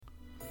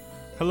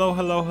Hello,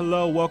 hello,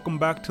 hello. Welcome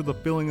back to the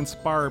Feeling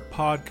Inspired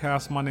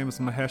podcast. My name is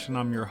Mahesh and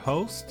I'm your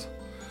host.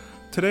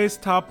 Today's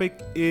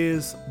topic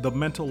is the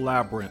mental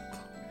labyrinth.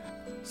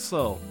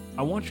 So,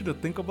 I want you to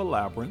think of a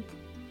labyrinth,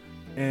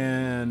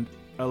 and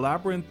a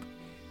labyrinth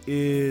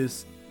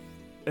is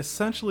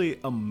essentially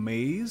a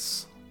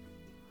maze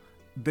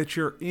that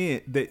you're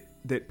in,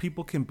 that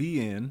people can be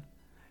in,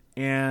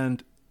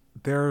 and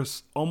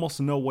there's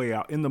almost no way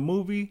out. In the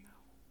movie,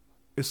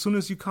 as soon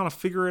as you kind of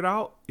figure it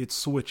out, it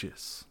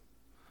switches.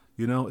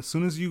 You know, as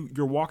soon as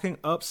you're walking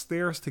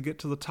upstairs to get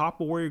to the top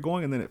of where you're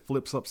going, and then it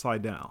flips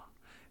upside down.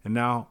 And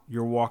now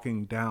you're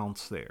walking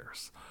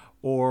downstairs.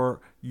 Or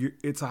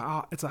it's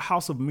a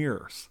house of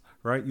mirrors,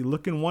 right? You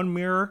look in one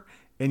mirror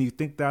and you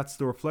think that's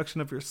the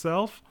reflection of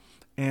yourself.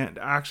 And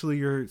actually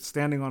you're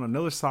standing on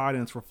another side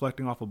and it's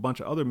reflecting off a bunch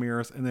of other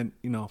mirrors. And then,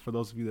 you know, for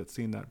those of you that's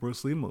seen that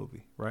Bruce Lee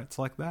movie, right? It's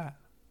like that.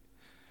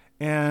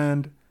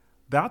 And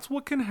that's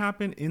what can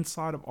happen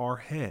inside of our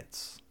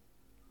heads.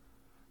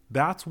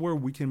 That's where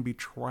we can be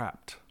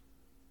trapped,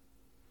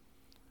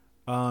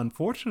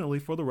 unfortunately,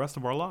 for the rest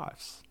of our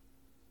lives.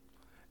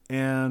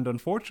 And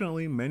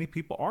unfortunately, many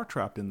people are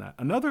trapped in that.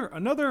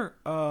 Another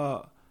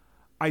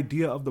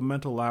idea of the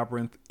mental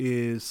labyrinth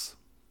is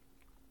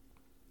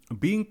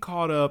being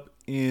caught up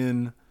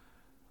in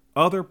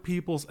other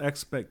people's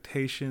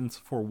expectations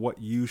for what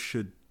you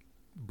should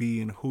be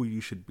and who you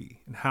should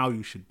be and how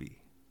you should be.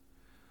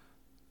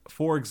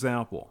 For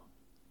example,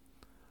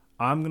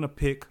 I'm going to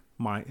pick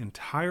my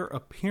entire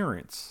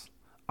appearance.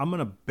 I'm going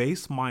to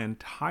base my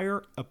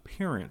entire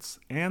appearance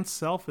and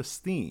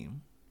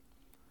self-esteem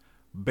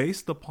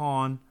based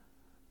upon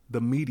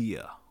the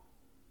media,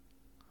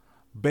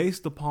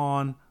 based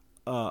upon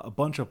a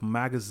bunch of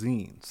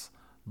magazines,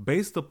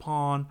 based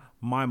upon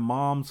my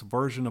mom's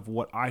version of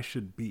what I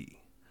should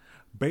be,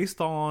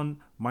 based on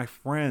my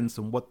friends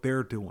and what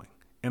they're doing.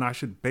 And I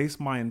should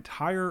base my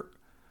entire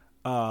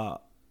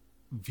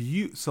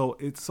view. So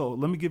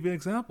let me give you an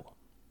example.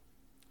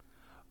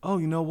 Oh,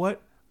 you know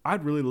what?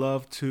 I'd really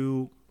love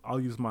to,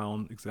 I'll use my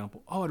own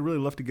example. Oh, I'd really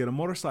love to get a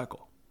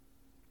motorcycle.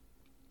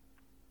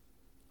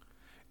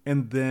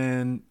 And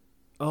then,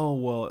 oh,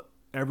 well,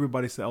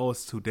 everybody said, oh,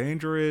 it's too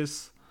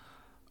dangerous.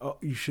 Oh,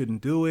 you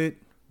shouldn't do it.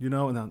 You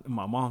know, and then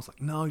my mom's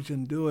like, no, you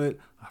shouldn't do it.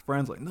 My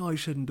friend's like, no, you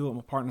shouldn't do it.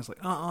 My partner's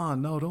like,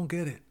 no, don't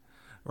get it.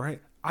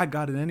 Right? I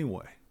got it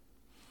anyway.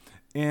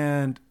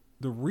 And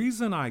the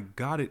reason I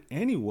got it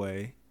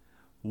anyway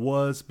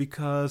was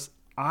because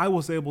I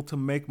was able to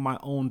make my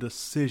own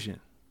decision.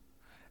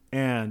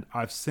 And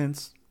I've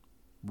since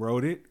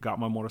rode it, got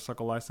my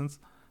motorcycle license,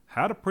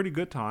 had a pretty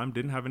good time,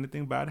 didn't have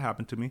anything bad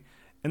happen to me.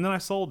 And then I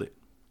sold it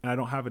and I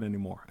don't have it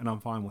anymore. And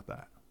I'm fine with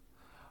that.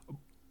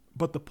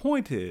 But the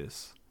point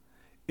is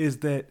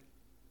that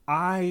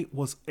I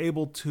was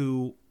able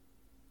to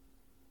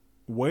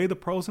weigh the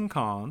pros and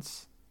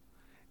cons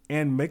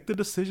and make the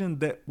decision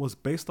that was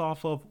based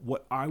off of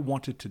what I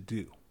wanted to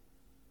do.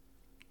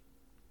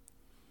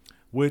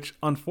 Which,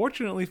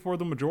 unfortunately, for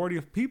the majority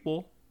of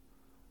people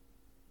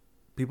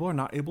are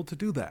not able to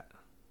do that.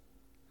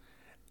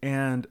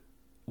 And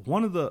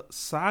one of the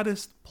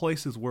saddest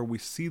places where we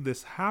see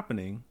this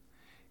happening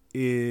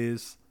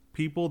is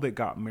people that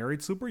got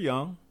married super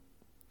young.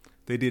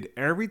 They did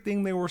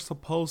everything they were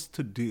supposed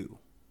to do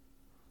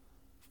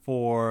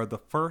for the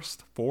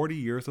first 40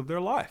 years of their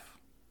life.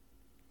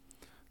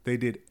 They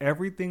did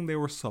everything they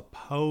were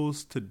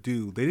supposed to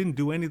do. They didn't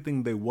do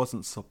anything they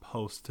wasn't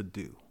supposed to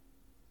do.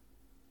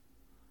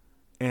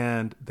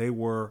 And they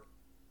were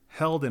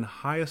held in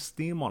high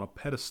esteem on a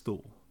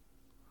pedestal,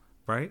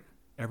 right?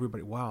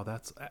 Everybody, wow,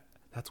 that's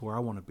where I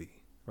want to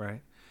be,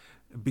 right?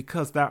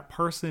 Because that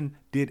person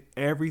did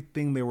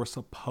everything they were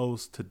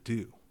supposed to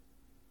do.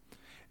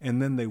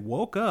 And then they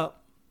woke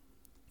up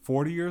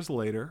 40 years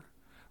later,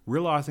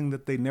 realizing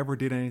that they never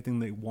did anything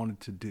they wanted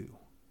to do.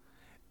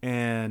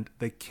 And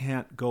they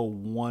can't go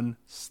one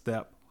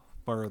step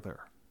further,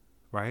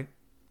 right?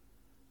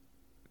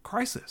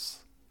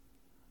 Crisis.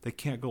 They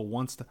can't go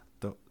one step.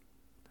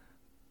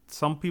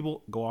 Some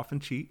people go off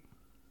and cheat.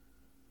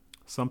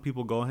 Some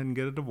people go ahead and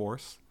get a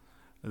divorce.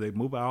 They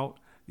move out,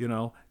 you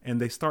know, and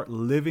they start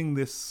living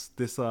this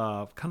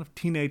kind of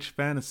teenage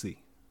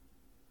fantasy,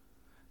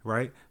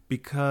 right?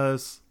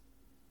 Because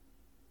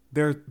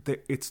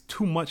it's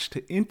too much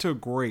to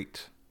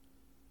integrate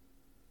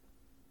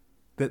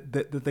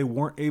that they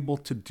weren't able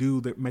to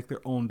do, that make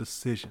their own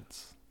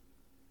decisions.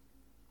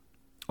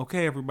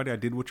 Okay, everybody, I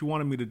did what you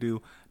wanted me to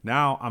do.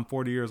 Now I'm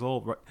 40 years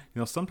old. Right? You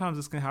know, sometimes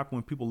this can happen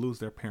when people lose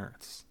their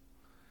parents.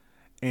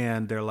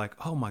 And they're like,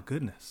 oh my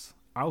goodness,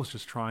 I was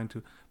just trying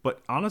to. But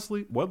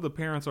honestly, whether the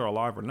parents are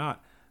alive or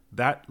not,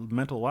 that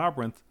mental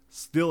labyrinth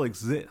still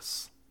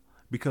exists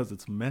because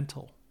it's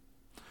mental.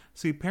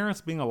 See, parents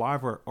being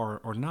alive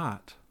or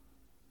not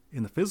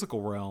in the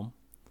physical realm,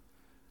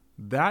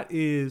 that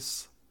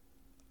is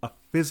a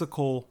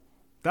physical,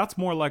 that's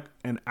more like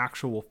an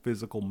actual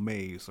physical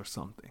maze or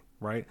something,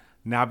 right?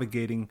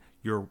 Navigating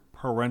your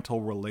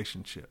parental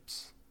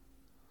relationships.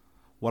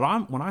 When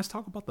I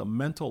talk about the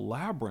mental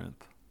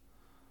labyrinth,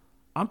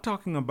 I'm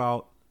talking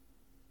about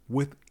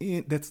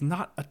within that's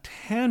not a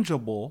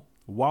tangible,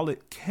 while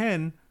it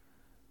can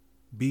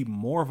be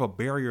more of a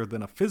barrier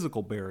than a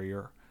physical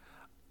barrier,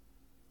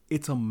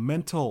 it's a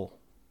mental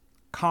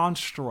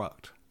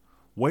construct,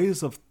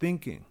 ways of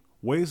thinking,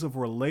 ways of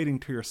relating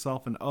to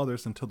yourself and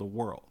others and to the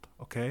world,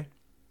 okay?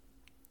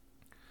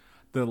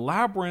 The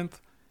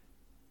labyrinth,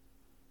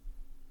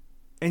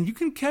 and you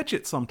can catch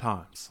it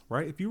sometimes,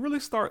 right? If you really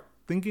start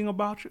thinking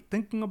about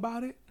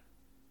it,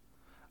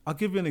 I'll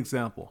give you an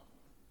example.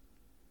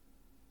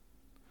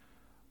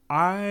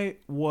 While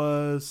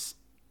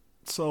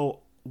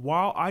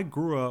I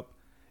grew up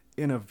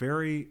in a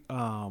very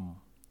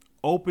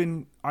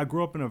open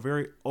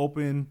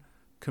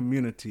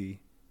community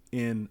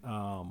in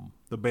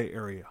the Bay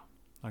Area.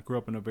 I grew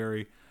up in a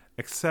very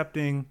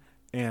accepting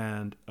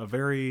and a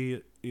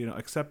very,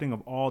 accepting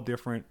of all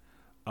different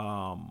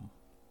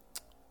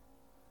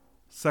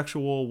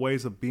sexual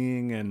ways of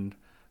being and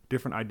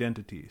different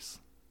identities.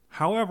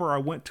 However, I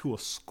went to a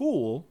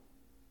school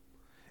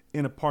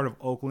in a part of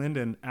Oakland,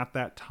 and at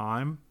that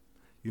time,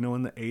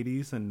 in the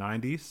 80s and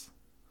 90s,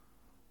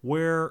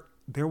 where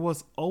there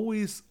was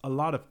always a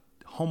lot of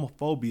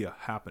homophobia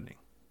happening.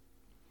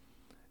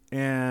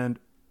 And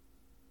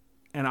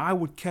I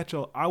would get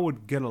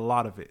a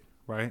lot of it,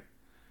 right?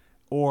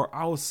 Or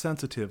I was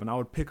sensitive and I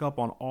would pick up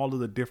on all of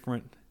the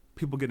different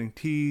people getting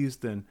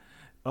teased and,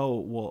 I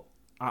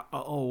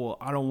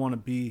don't want to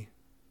be,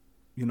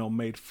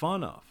 made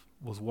fun of,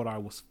 was what I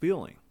was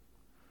feeling.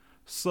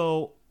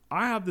 So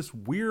I have this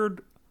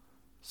weird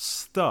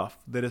stuff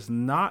that is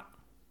not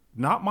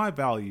my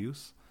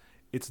values.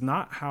 It's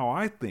not how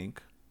I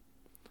think,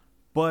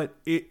 but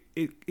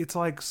it's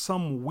like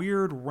some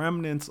weird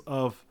remnants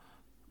of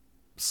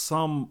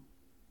some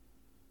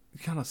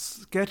kind of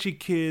sketchy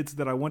kids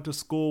that I went to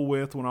school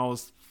with when I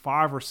was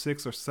 5 or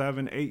 6 or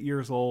 7, 8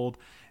 years old,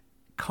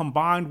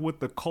 combined with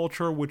the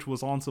culture, which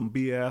was on some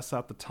BS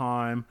at the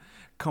time,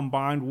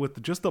 combined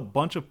with just a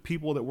bunch of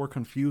people that were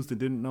confused and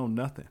didn't know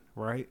nothing,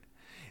 right?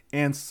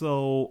 And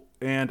so,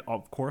 and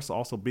of course,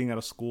 also being at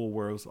a school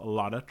where it was a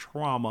lot of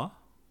trauma,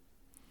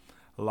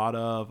 a lot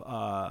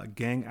of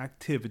gang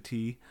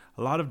activity,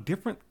 a lot of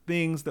different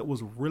things that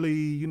was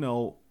really,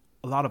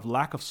 a lot of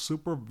lack of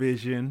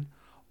supervision,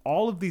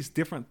 all of these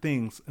different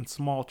things in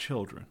small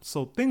children.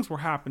 So things were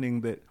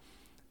happening that,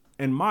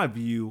 in my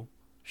view,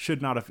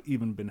 should not have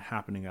even been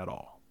happening at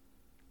all,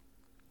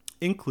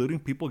 including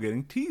people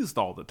getting teased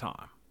all the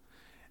time.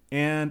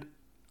 And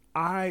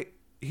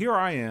here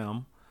I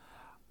am,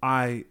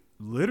 I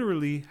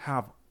literally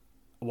have,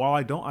 while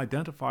I don't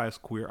identify as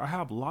queer, I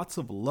have lots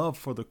of love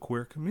for the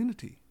queer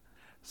community.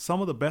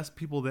 Some of the best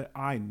people that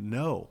I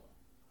know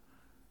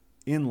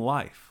in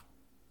life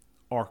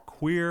are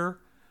queer,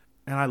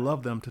 and I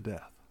love them to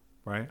death,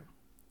 right?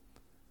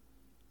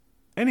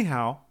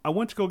 Anyhow, I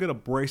went to go get a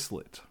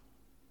bracelet.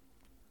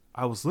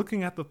 I was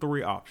looking at the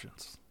 3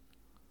 options: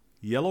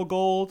 yellow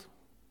gold,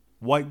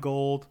 white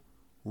gold,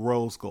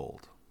 rose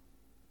gold.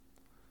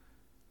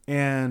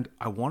 And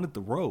I wanted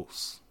the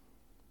rose.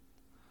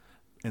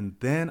 And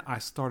then I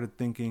started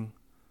thinking,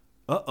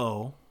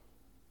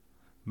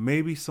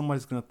 maybe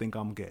somebody's going to think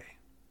I'm gay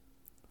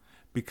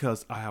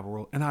because I have a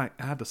rose. And I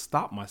had to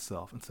stop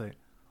myself and say,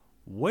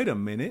 wait a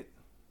minute.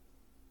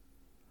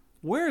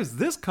 Where is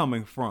this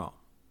coming from?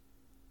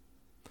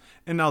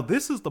 And now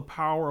this is the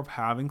power of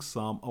having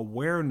some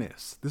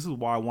awareness. This is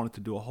why I wanted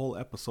to do a whole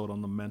episode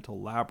on the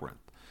mental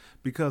labyrinth.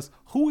 Because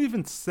who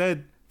even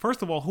said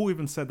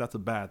that's a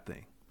bad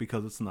thing?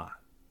 Because it's not.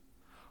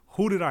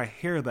 Who did I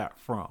hear that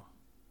from?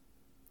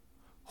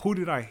 How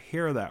did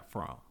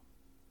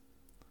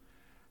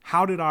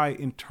I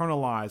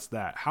internalize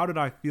that? How did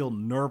I feel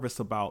nervous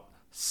about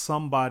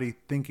somebody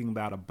thinking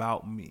that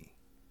about me?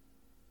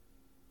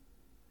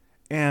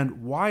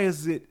 And why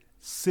is it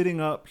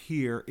sitting up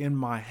here in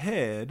my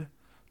head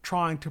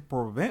trying to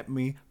prevent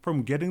me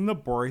from getting the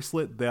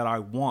bracelet that I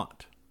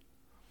want?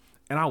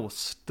 And I was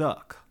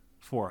stuck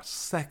for a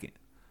second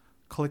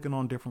clicking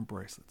on different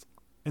bracelets.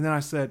 And then I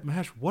said,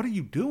 Mahesh, what are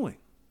you doing?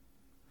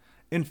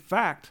 In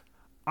fact,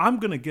 I'm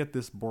going to get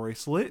this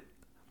bracelet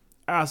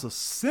as a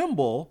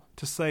symbol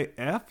to say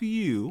F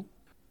you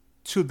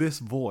to this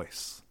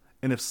voice.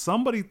 And if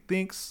somebody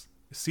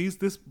sees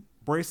this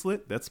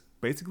bracelet that's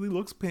basically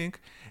looks pink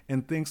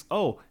and thinks,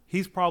 oh,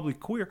 he's probably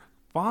queer,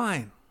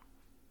 fine.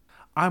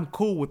 I'm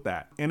cool with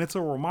that. And it's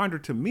a reminder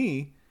to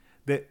me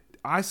that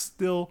I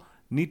still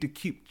need to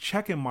keep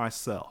checking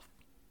myself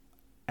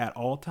at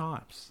all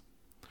times.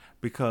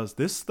 Because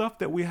this stuff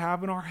that we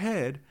have in our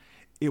head,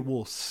 it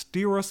will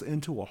steer us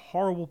into a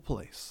horrible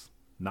place.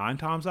 9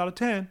 times out of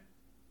 10.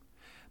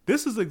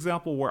 This is an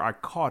example where I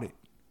caught it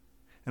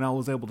and I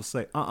was able to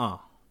say, And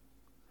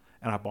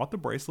I bought the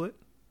bracelet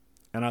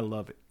and I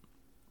love it.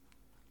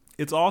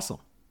 It's awesome.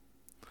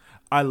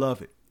 I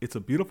love it. It's a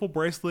beautiful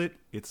bracelet.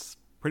 It's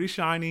pretty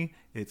shiny.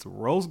 It's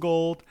rose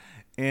gold.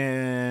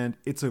 And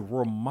it's a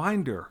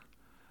reminder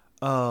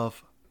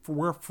of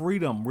where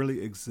freedom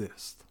really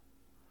exists,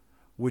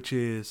 which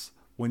is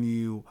when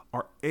you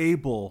are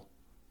able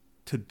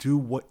to do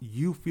what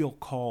you feel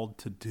called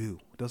to do.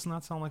 Doesn't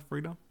that sound like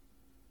freedom?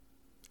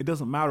 It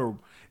doesn't matter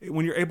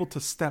when you're able to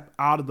step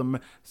out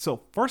of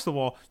so first of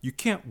all, you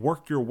can't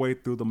work your way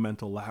through the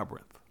mental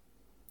labyrinth.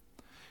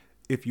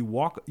 If you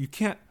walk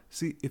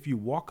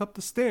up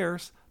the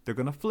stairs, they're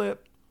going to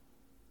flip.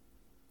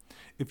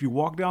 If you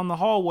walk down the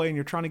hallway and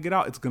you're trying to get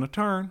out, it's going to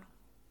turn.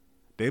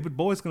 David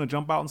Bowie's going to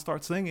jump out and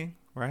start singing,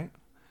 right?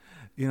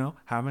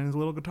 Having his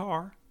little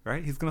guitar,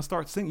 right? He's going to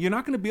start singing. You're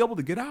not going to be able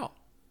to get out.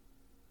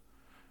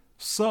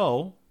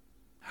 So,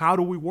 how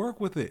do we work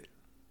with it?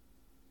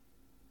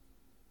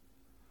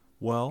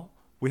 Well,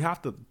 we have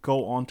to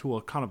go onto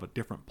a kind of a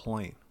different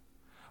plane.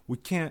 We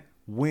can't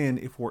win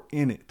if we're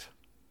in it.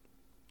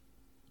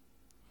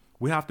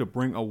 We have to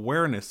bring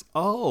awareness.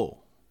 Oh,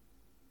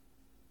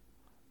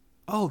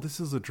 this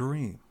is a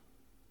dream.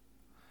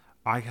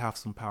 I have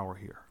some power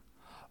here.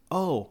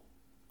 Oh,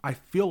 I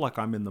feel like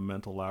I'm in the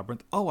mental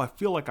labyrinth. Oh, I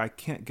feel like I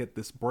can't get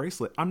this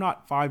bracelet. I'm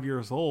not 5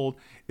 years old.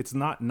 It's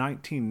not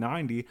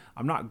 1990.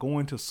 I'm not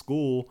going to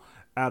school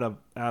at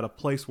a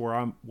place where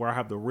I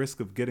have the risk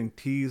of getting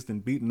teased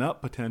and beaten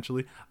up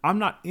potentially. I'm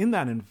not in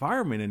that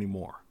environment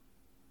anymore.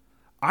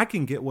 I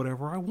can get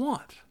whatever I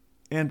want.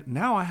 And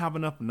now I have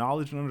enough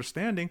knowledge and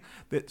understanding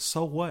that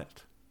so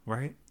what,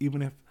 right?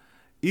 Even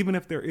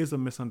if there is a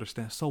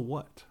misunderstanding, so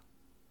what?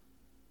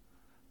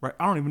 Right?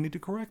 I don't even need to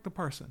correct the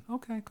person.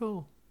 Okay,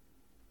 cool.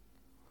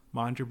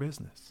 Mind your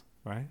business,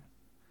 right?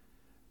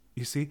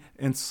 You see?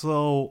 And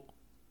so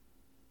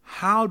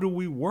how do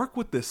we work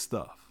with this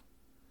stuff?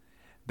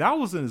 That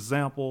was an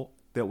example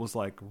that was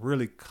like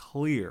really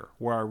clear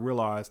where I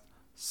realized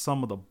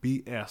some of the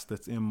BS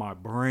that's in my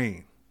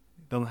brain.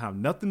 Doesn't have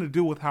nothing to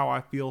do with how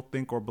I feel,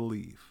 think, or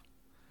believe.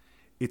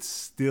 It's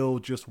still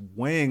just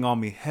weighing on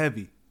me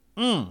heavy.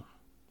 Oh,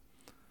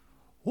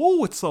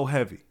 it's so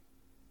heavy.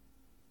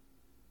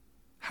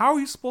 How are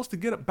you supposed to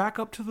get it back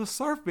up to the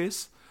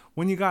surface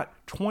when you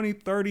got 20,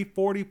 30,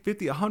 40,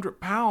 50, 100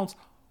 pounds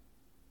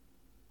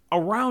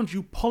around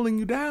you pulling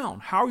you down?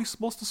 How are you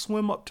supposed to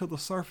swim up to the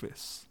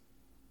surface?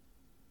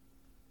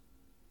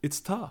 It's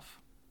tough.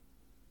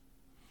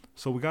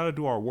 So we got to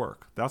do our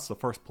work. That's the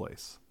first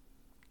place.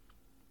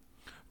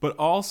 But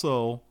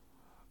also,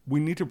 we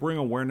need to bring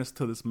awareness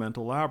to this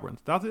mental labyrinth.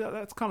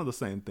 That's kind of the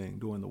same thing,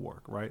 doing the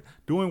work, right?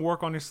 Doing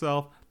work on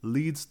yourself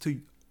leads to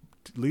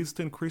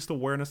increased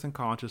awareness and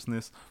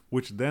consciousness,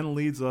 which then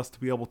leads us to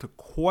be able to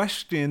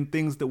question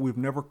things that we've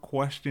never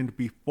questioned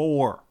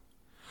before.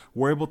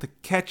 We're able to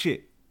catch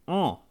it.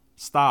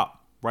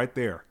 Stop right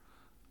there.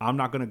 I'm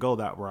not going to go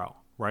that route,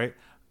 right?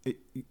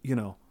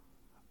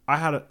 I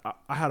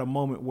had a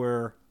moment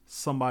where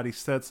somebody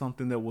said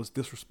something that was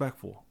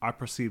disrespectful. I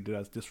perceived it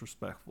as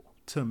disrespectful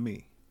to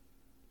me.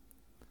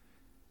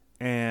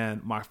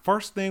 And my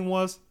first thing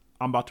was,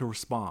 I'm about to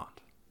respond.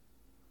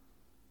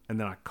 And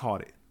then I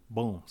caught it.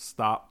 Boom,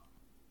 stop.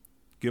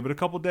 Give it a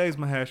couple days,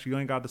 Mahesh. You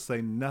ain't got to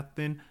say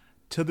nothing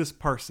to this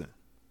person.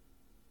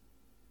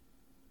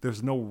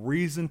 There's no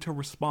reason to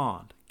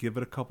respond. Give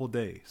it a couple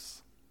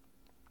days.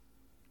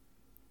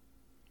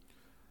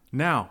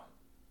 Now,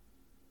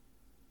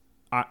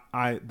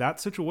 that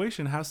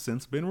situation has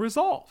since been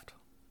resolved.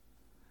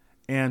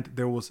 And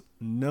there's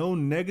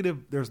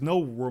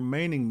no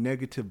remaining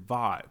negative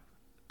vibe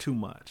too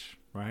much,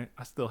 right?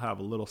 I still have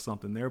a little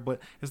something there,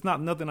 but it's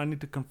not nothing I need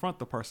to confront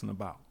the person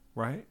about,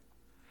 right?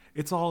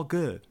 It's all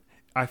good.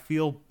 I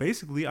feel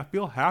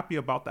happy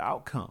about the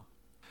outcome.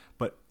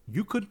 But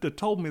you couldn't have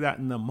told me that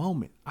in the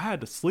moment. I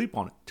had to sleep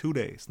on it 2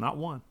 days, not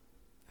one.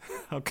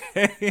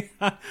 Okay?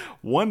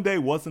 1 day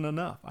wasn't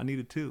enough. I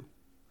needed 2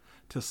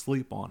 to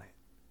sleep on it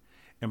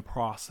and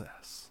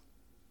process.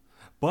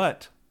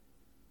 But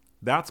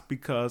that's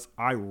because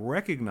I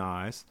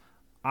recognize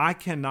I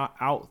cannot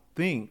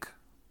outthink.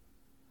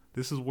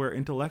 This is where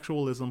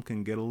intellectualism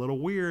can get a little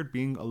weird,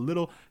 being a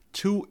little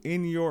too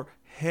in your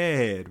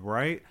head,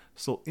 right?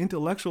 So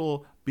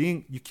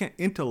you can't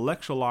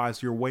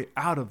intellectualize your way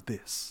out of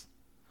this,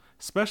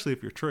 especially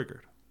if you're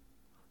triggered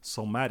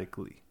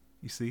somatically,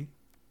 you see?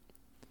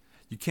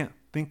 You can't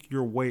think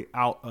your way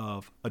out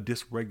of a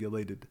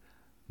dysregulated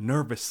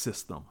nervous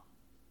system.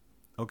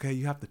 Okay,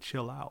 you have to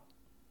chill out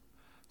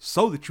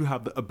so that you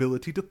have the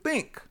ability to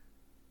think.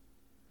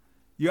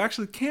 You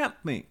actually can't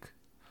think.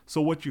 So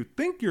what you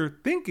think you're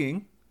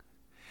thinking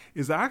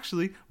is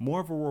actually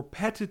more of a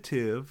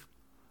repetitive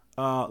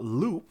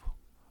loop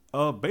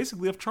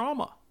of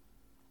trauma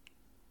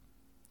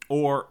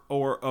or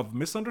of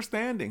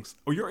misunderstandings,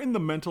 or you're in the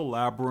mental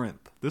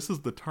labyrinth. This is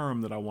the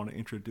term that I want to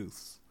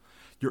introduce.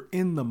 You're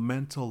in the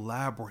mental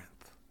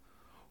labyrinth.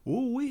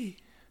 Ooh-wee.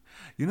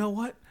 You know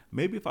what?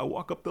 Maybe if I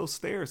walk up those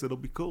stairs, it'll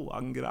be cool. I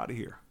can get out of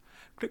here.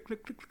 Click,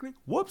 click, click, click, click.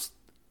 Whoops.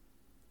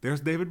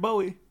 There's David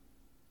Bowie.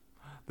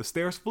 The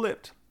stairs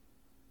flipped.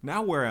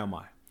 Now where am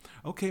I?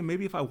 Okay,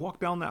 maybe if I walk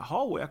down that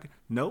hallway,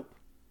 Nope.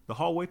 The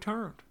hallway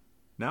turned.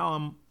 Now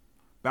I'm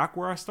back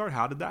where I started.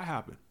 How did that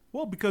happen?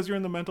 Well, because you're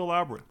in the mental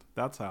labyrinth.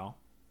 That's how.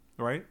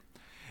 Right?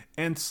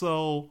 And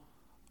so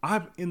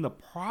I'm in the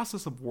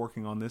process of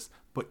working on this,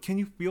 but can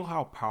you feel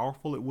how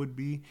powerful it would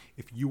be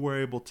if you were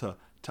able to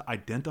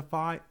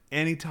identify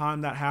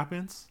anytime that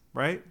happens,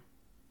 right?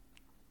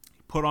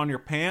 Put on your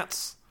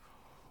pants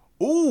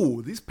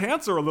Ooh, these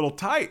pants are a little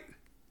tight.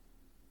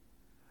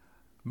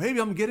 Maybe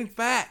I'm getting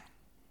fat.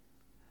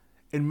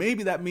 And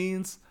maybe that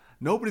means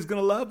nobody's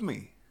going to love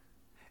me.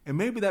 And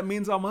maybe that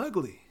means I'm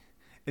ugly.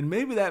 And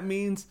maybe that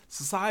means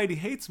society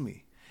hates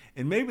me.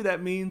 And maybe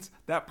that means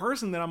that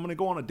person that I'm going to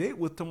go on a date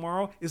with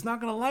tomorrow is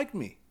not going to like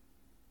me.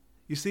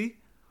 You see?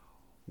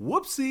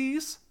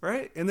 Whoopsies,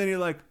 right? And then you're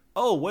like,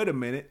 oh, wait a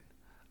minute.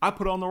 I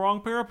put on the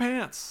wrong pair of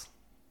pants.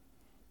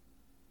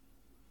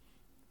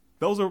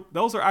 Those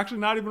are actually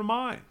not even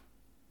mine.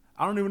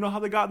 I don't even know how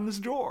they got in this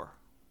drawer.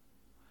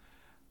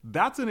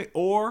 That's an,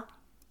 or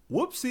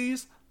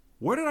whoopsies,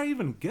 where did I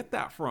even get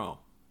that from?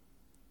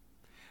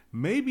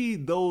 Maybe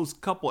those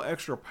couple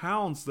extra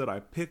pounds that I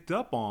picked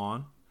up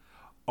on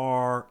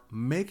are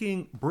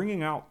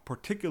bringing out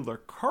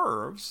particular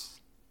curves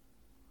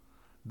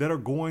that are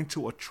going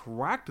to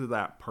attract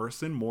that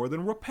person more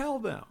than repel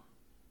them.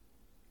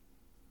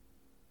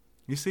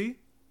 You see?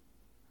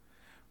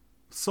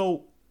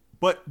 So,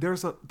 but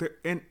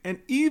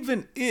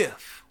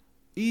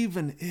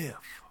even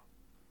if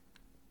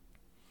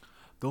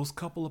those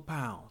couple of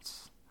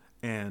pounds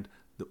and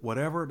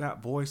whatever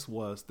that voice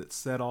was that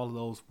said all of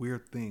those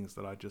weird things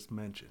that I just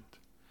mentioned,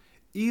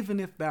 even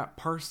if that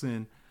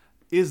person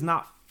is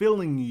not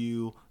feeling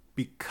you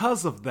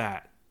because of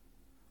that,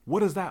 what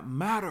does that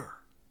matter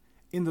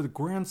in the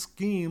grand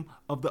scheme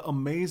of the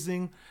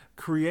amazing,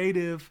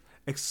 creative,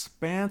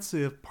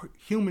 expansive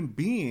human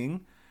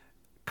being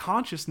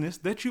consciousness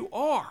that you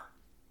are?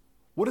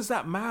 What does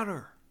that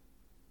matter?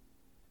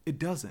 It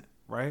doesn't,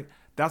 right?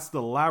 That's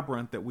the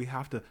labyrinth that we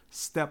have to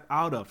step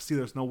out of. See,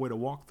 there's no way to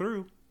walk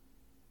through.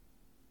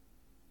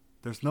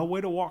 There's no way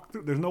to walk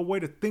through. There's no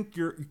way to think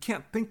you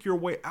can't think your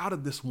way out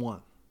of this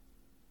one.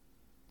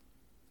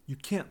 You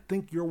can't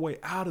think your way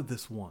out of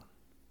this one.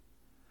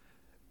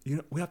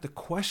 We have to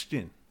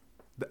question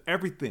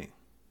everything.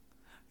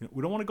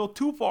 We don't want to go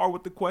too far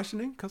with the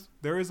questioning because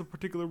there is a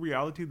particular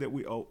reality that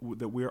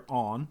we're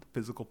on, the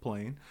physical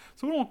plane.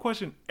 So we don't want to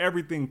question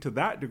everything to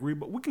that degree,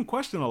 but we can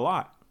question a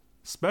lot,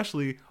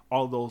 especially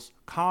all those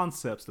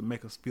concepts that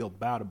make us feel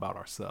bad about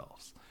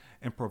ourselves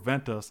and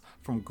prevent us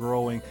from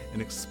growing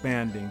and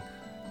expanding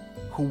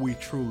who we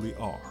truly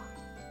are.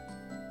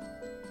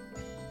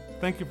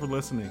 Thank you for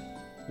listening.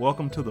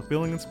 Welcome to the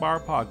Feeling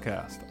Inspired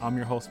Podcast. I'm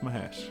your host,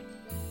 Mahesh.